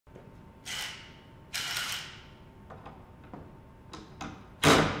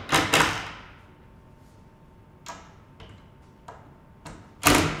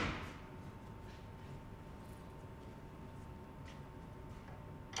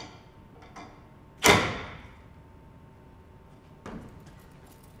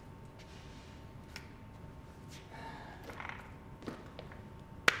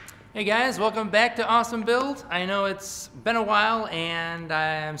Hey guys, welcome back to Awesome Build. I know it's been a while and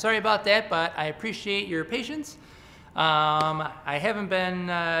I'm sorry about that, but I appreciate your patience. I haven't been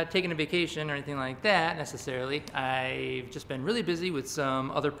taking a vacation or anything like that necessarily. I've just been really busy with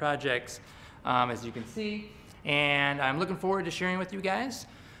some other projects, as you can see, and I'm looking forward to sharing with you guys.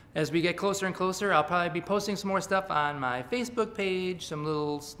 As we get closer and closer, I'll probably be posting some more stuff on my Facebook page, some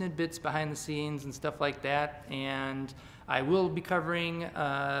little snippets behind the scenes and stuff like that, and I will be covering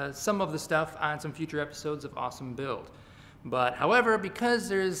some of the stuff on some future episodes of Awesome Build. But however, because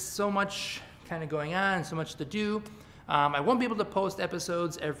there's so much kind of going on, so much to do, I won't be able to post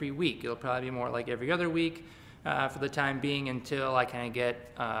episodes every week. It'll probably be more like every other week for the time being until I kind of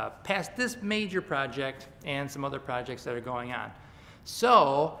get past this major project and some other projects that are going on.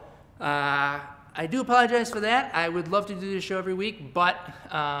 So, I do apologize for that. I would love to do this show every week, but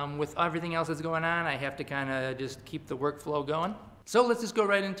with everything else that's going on, I have to kind of just keep the workflow going. So let's just go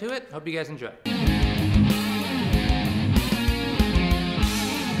right into it. Hope you guys enjoy.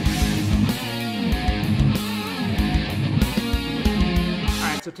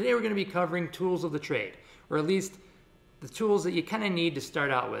 Alright, so today we're going to be covering tools of the trade, or at least the tools that you kind of need to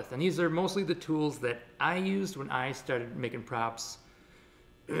start out with. And these are mostly the tools that I used when I started making props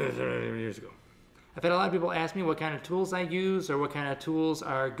years ago. I've had a lot of people ask me what kind of tools I use or what kind of tools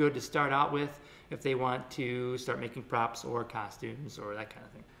are good to start out with if they want to start making props or costumes or that kind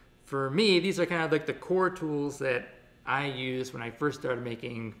of thing. For me, these are kind of like the core tools that I used when I first started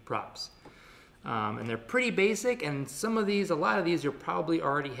making props. And they're pretty basic, and a lot of these you'll probably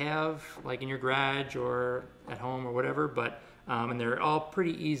already have like in your garage or at home or whatever, but and they're all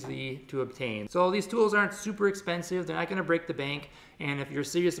pretty easy to obtain. So these tools aren't super expensive, they're not going to break the bank, and if you're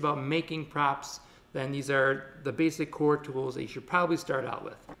serious about making props, then these are the basic core tools that you should probably start out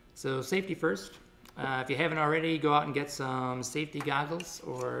with. So safety first. If you haven't already, go out and get some safety goggles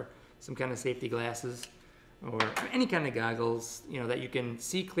or some kind of safety glasses or any kind of goggles, that you can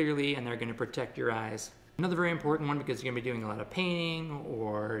see clearly and they're going to protect your eyes. Another very important one, because you're going to be doing a lot of painting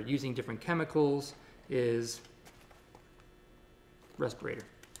or using different chemicals, is respirator.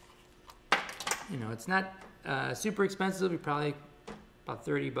 It's not super expensive. It's probably about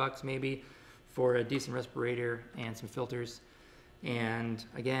 30 bucks maybe for a decent respirator and some filters. And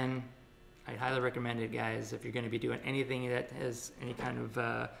again, I highly recommend it, guys, if you're going to be doing anything that has any kind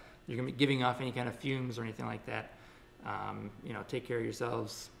of you're going to be giving off any kind of fumes or anything like that. Take care of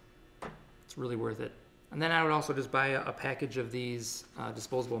yourselves. It's really worth it. And then I would also just buy a package of these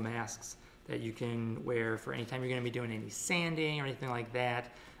disposable masks that you can wear for any time you're going to be doing any sanding or anything like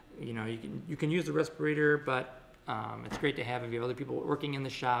that. You can use the respirator, but it's great to have if you have other people working in the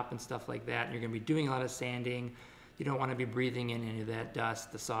shop and stuff like that, and you're going to be doing a lot of sanding. You don't want to be breathing in any of that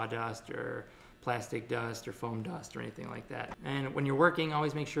dust, the sawdust or plastic dust or foam dust or anything like that. And when you're working,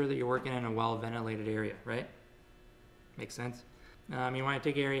 always make sure that you're working in a well-ventilated area, right? Makes sense? You want to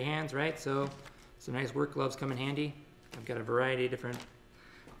take care of your hands, right? So some nice work gloves come in handy. I've got a variety of different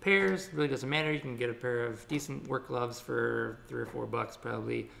pairs. Really doesn't matter. You can get a pair of decent work gloves for $3 or $4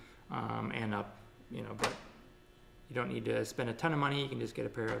 probably, and up, but you don't need to spend a ton of money. You can just get a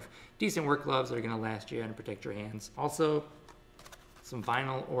pair of decent work gloves that are going to last you and protect your hands. Also, some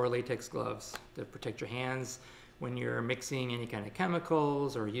vinyl or latex gloves to protect your hands when you're mixing any kind of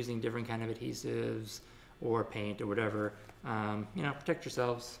chemicals or using different kind of adhesives or paint or whatever. Protect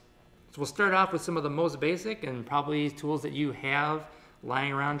yourselves. So we'll start off with some of the most basic and probably tools that you have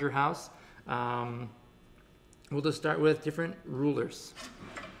lying around your house. We'll just start with different rulers.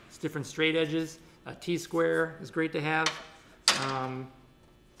 It's different straight edges. A T-square is great to have.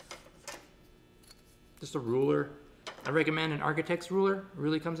 Just a ruler. I recommend an architect's ruler. It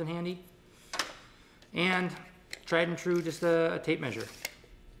really comes in handy. And tried and true, just a tape measure.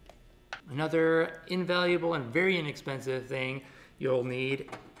 Another invaluable and very inexpensive thing you'll need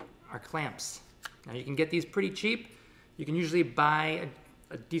are clamps. Now you can get these pretty cheap. You can usually buy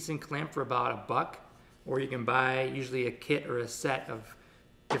a decent clamp for about $1, or you can buy usually a kit or a set of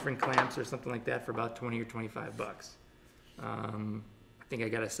different clamps or something like that for about 20 or 25 bucks. I think I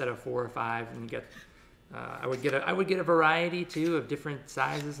got a set of 4 or 5, and you get. I would get a variety too of different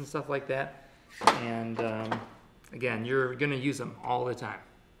sizes and stuff like that. And again, you're gonna use them all the time,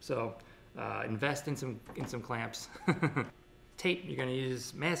 so invest in some clamps. Tape. You're gonna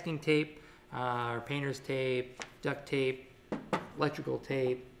use masking tape, or painter's tape, duct tape, electrical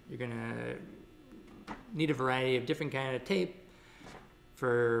tape. You're gonna need a variety of different kind of tape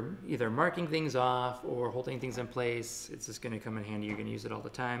for either marking things off or holding things in place. It's just going to come in handy. You're going to use it all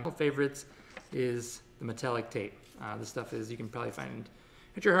the time. My favorites is the metallic tape. This stuff you can probably find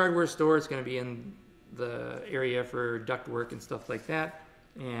at your hardware store. It's going to be in the area for duct work and stuff like that.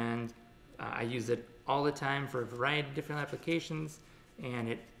 and I use it all the time for a variety of different applications, and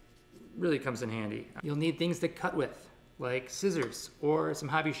it really comes in handy. You'll need things to cut with, like scissors or some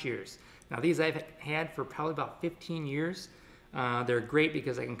hobby shears. Now these I've had for probably about 15 years. They're great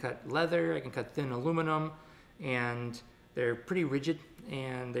because I can cut leather, I can cut thin aluminum, and they're pretty rigid,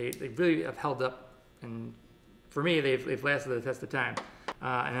 and they really have held up, and for me they've lasted the test of time.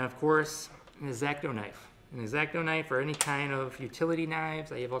 And then of course an X-Acto knife. An X-Acto knife or any kind of utility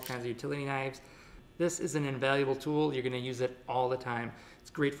knives. I have all kinds of utility knives. This is an invaluable tool. You're going to use it all the time.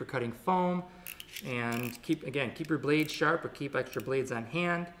 It's great for cutting foam, and keep your blades sharp, or keep extra blades on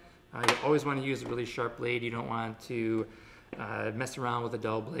hand. You always want to use a really sharp blade. You don't want to mess around with a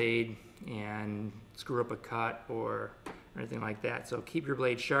dull blade and screw up a cut or anything like that. So keep your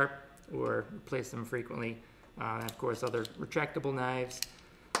blades sharp or replace them frequently. And of course other retractable knives.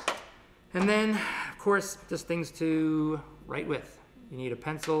 And then of course just things to write with. You need a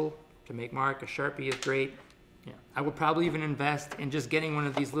pencil to make mark. A Sharpie is great. Yeah. I would probably even invest in just getting one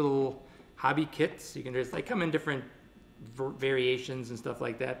of these little hobby kits. You can just, they come in different variations and stuff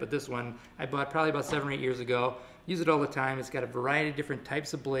like that, but this one I bought probably about 7 or 8 years ago. Use it all the time. It's got a variety of different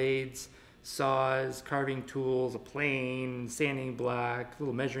types of blades, saws, carving tools, a plane, sanding block,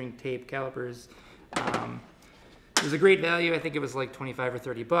 little measuring tape, calipers. It was a great value. I think it was like 25 or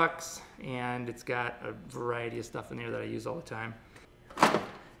 30 bucks, and it's got a variety of stuff in there that I use all the time.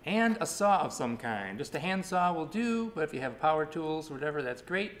 And a saw of some kind. Just a hand saw will do, but if you have power tools or whatever, that's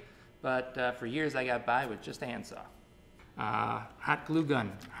great. But for years I got by with just a hand saw. Hot glue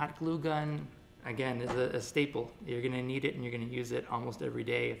gun. Hot glue gun, again, is a staple. You're gonna need it, and you're gonna use it almost every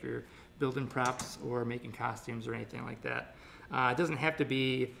day if you're building props or making costumes or anything like that. It doesn't have to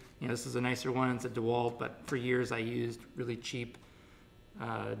be, you know, this is a nicer one, it's a DeWalt, but for years I used really cheap,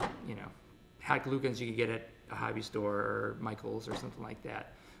 you know, hot glue guns you could get at a hobby store or Michael's or something like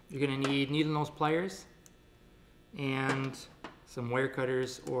that. You're gonna need needle nose pliers and some wire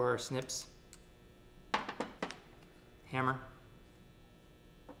cutters or snips, hammer,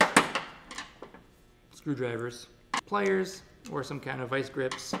 screwdrivers, pliers or some kind of vice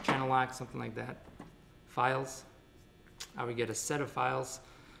grips, channel locks, something like that, files. I would get a set of files.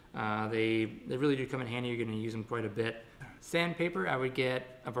 They really do come in handy. You're going to use them quite a bit. Sandpaper, I would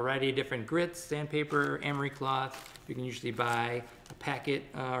get a variety of different grits, sandpaper, emery cloth. You can usually buy a packet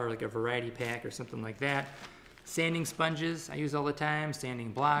or like a variety pack or something like that. Sanding sponges, I use all the time.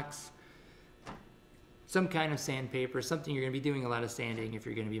 Sanding blocks. Some kind of sandpaper, something you're going to be doing a lot of sanding if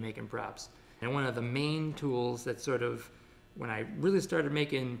you're going to be making props. And one of the main tools that sort of, when I really started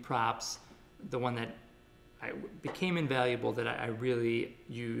making props, the one that became invaluable, that I really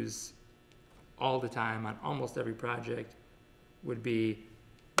use all the time on almost every project, would be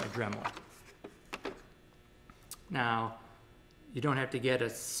a Dremel. Now, you don't have to get a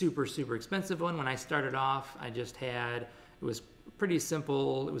super expensive one. When I started off, I just had, it was pretty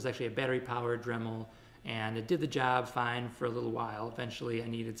simple. It was actually a battery powered Dremel, and it did the job fine for a little while. Eventually I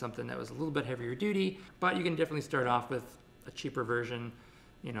needed something that was a little bit heavier duty, but you can definitely start off with a cheaper version,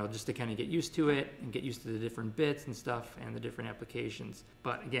 you know, just to kind of get used to it and get used to the different bits and stuff and the different applications.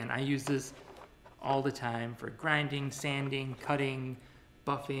 But again, I use this all the time for grinding, sanding, cutting,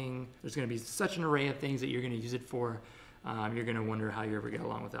 buffing. There's going to be such an array of things that you're going to use it for. You're going to wonder how you ever get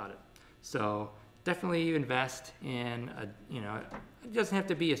along without it. So definitely invest in a, you know, it doesn't have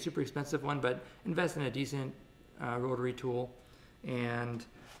to be a super expensive one, but invest in a decent rotary tool. And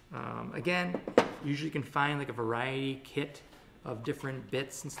again, usually you can find like a variety kit of different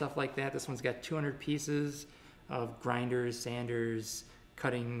bits and stuff like that. This one's got 200 pieces of grinders, sanders,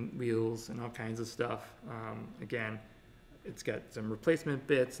 cutting wheels, and all kinds of stuff. Again, it's got some replacement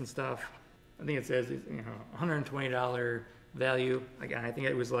bits and stuff. I think it says, you know, $120 value. Again, I think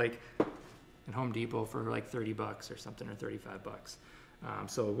it was like at Home Depot for like 30 bucks or something, or 35 bucks.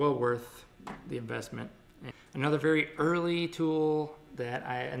 So well worth the investment. Another very early tool that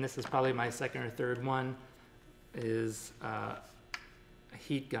and this is probably my second or third one, is a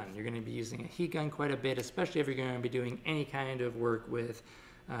heat gun. You're going to be using a heat gun quite a bit, especially if you're going to be doing any kind of work with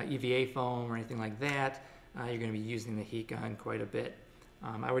EVA foam or anything like that. You're going to be using the heat gun quite a bit.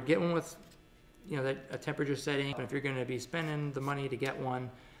 I would get one with, you know, a temperature setting. But if you're going to be spending the money to get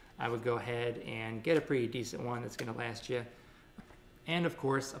one, I would go ahead and get a pretty decent one that's going to last you. And of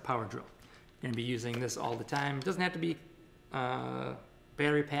course, a power drill. You're going to be using this all the time. It doesn't have to be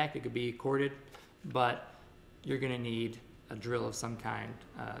battery packed. It could be corded, but you're going to need a drill of some kind.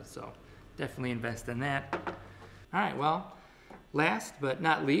 So definitely invest in that. All right, well, last but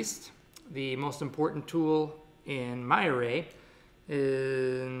not least, the most important tool in my array,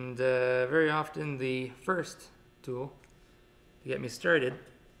 and very often the first tool, to get me started,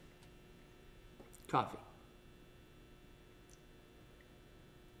 coffee.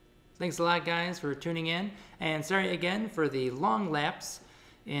 Thanks a lot, guys, for tuning in, and sorry again for the long lapse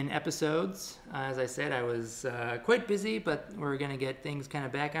in episodes. As I said, I was quite busy, but we're going to get things kind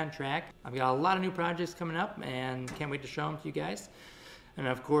of back on track. I've got a lot of new projects coming up and can't wait to show them to you guys. And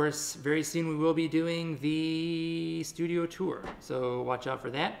of course, very soon we will be doing the studio tour, so watch out for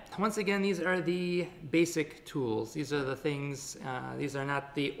that. Once again, these are the basic tools. These are the things, these are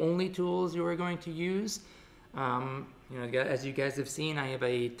not the only tools you are going to use. You know, as you guys have seen, I have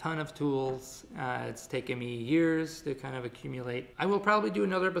a ton of tools. It's taken me years to kind of accumulate. I will probably do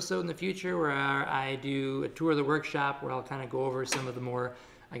another episode in the future where I do a tour of the workshop where I'll kind of go over some of the more,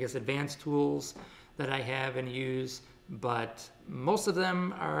 I guess, advanced tools that I have and use. But most of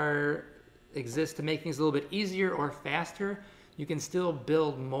them exist to make things a little bit easier or faster. You can still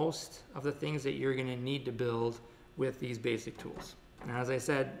build most of the things that you're going to need to build with these basic tools. And as I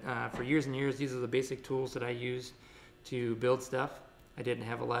said, for years and years, these are the basic tools that I used to build stuff. I didn't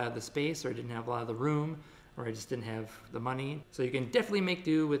have a lot of the space, or I didn't have a lot of the room, or I just didn't have the money. So you can definitely make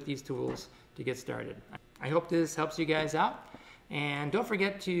do with these tools to get started. I hope this helps you guys out. And don't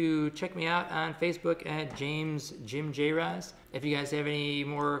forget to check me out on Facebook at James Jim J. Raz. If you guys have any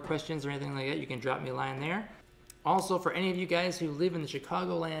more questions or anything like that, you can drop me a line there. Also, for any of you guys who live in the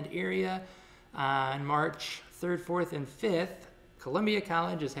Chicagoland area, on March 3rd, 4th, and 5th, Columbia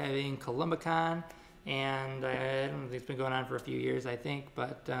College is having ColumbaCon, and it's been going on for a few years, I think,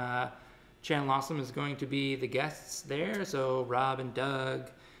 but Chan Lawson is going to be the guests there, so Rob and Doug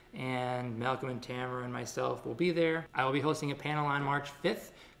and Malcolm and Tamara and myself will be there. I will be hosting a panel on March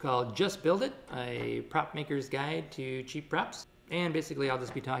 5th called Just Build It, a prop maker's guide to cheap props. And basically I'll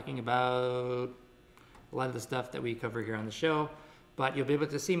just be talking about a lot of the stuff that we cover here on the show. But you'll be able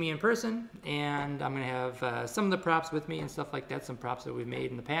to see me in person, and I'm going to have some of the props with me and stuff like that, some props that we've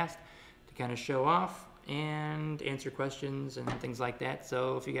made in the past to kind of show off and answer questions and things like that.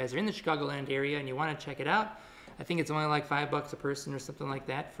 So if you guys are in the Chicagoland area and you want to check it out, I think it's only like $5 a person or something like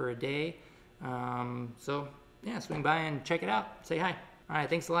that for a day. So yeah, swing by and check it out. Say hi. All right,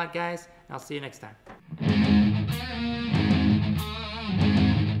 thanks a lot, guys. I'll see you next time.